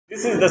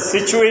This is the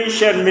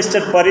situation, Mr.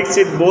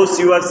 Pariksit Bose,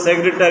 you are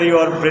secretary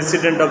or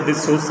president of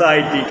this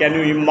society. Can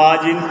you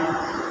imagine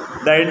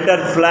the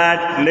entire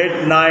flat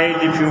late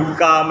night if you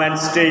come and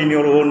stay in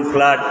your own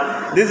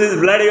flat? This is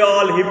bloody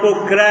all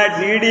hypocrites,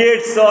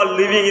 idiots all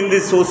living in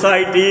this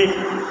society,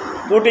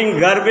 putting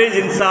garbage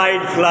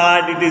inside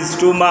flat. It is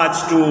too much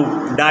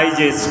to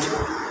digest.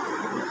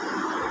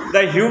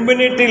 The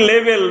humanity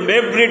level,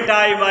 every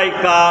time I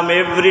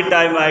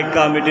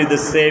come, it is the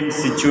same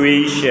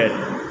situation.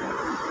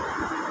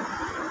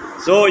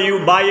 So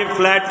you buy a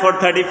flat for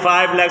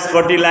 35 lakhs,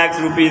 40 lakhs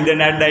rupees,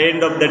 then at the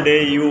end of the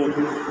day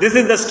this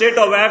is the state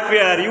of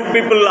affair. You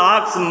people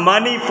ask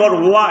money for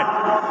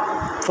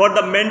what? For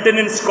the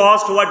maintenance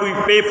cost, what we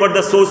pay for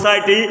the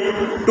society,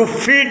 to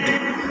feed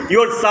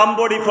your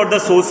somebody for the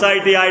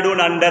society. I don't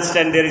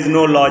understand, there is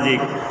no logic.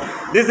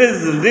 This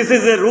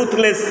is a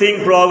ruthless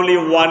thing probably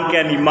one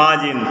can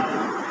imagine.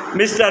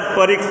 Mr.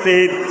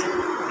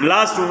 Pariksit,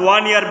 last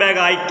 1 year back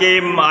I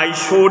came, I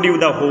showed you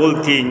the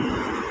whole thing.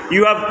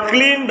 You have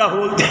cleaned the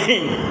whole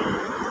thing.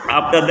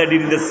 After that,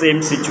 it is the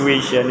same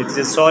situation. It's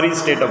a sorry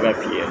state of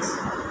affairs.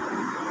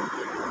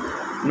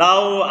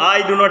 Now,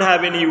 I do not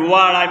have any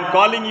word. I'm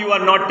calling, you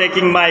are not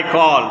taking my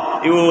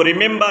call. You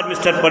remember,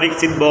 Mr.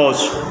 Pariksit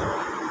Bose,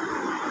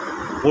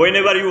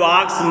 whenever you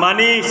ask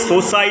money,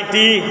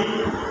 society,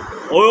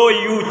 oh,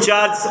 you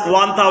charge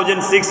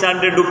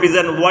 1,600 rupees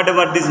and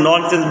whatever this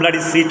nonsense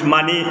bloody seat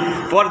money.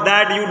 For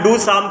that, you do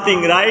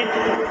something,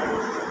 right?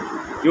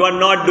 You are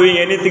not doing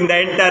anything. The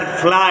entire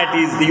flat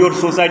is your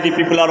society.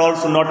 People are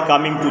also not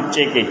coming to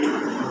check it.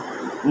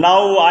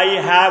 Now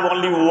I have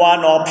only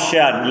one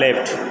option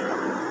left.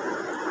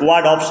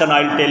 What option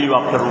I'll tell you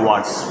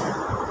afterwards.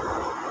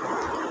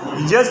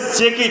 Just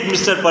check it,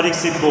 Mr.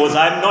 Pariksit Bose.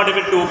 I'm not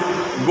able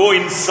to go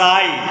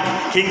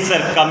inside. Things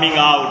are coming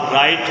out,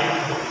 right?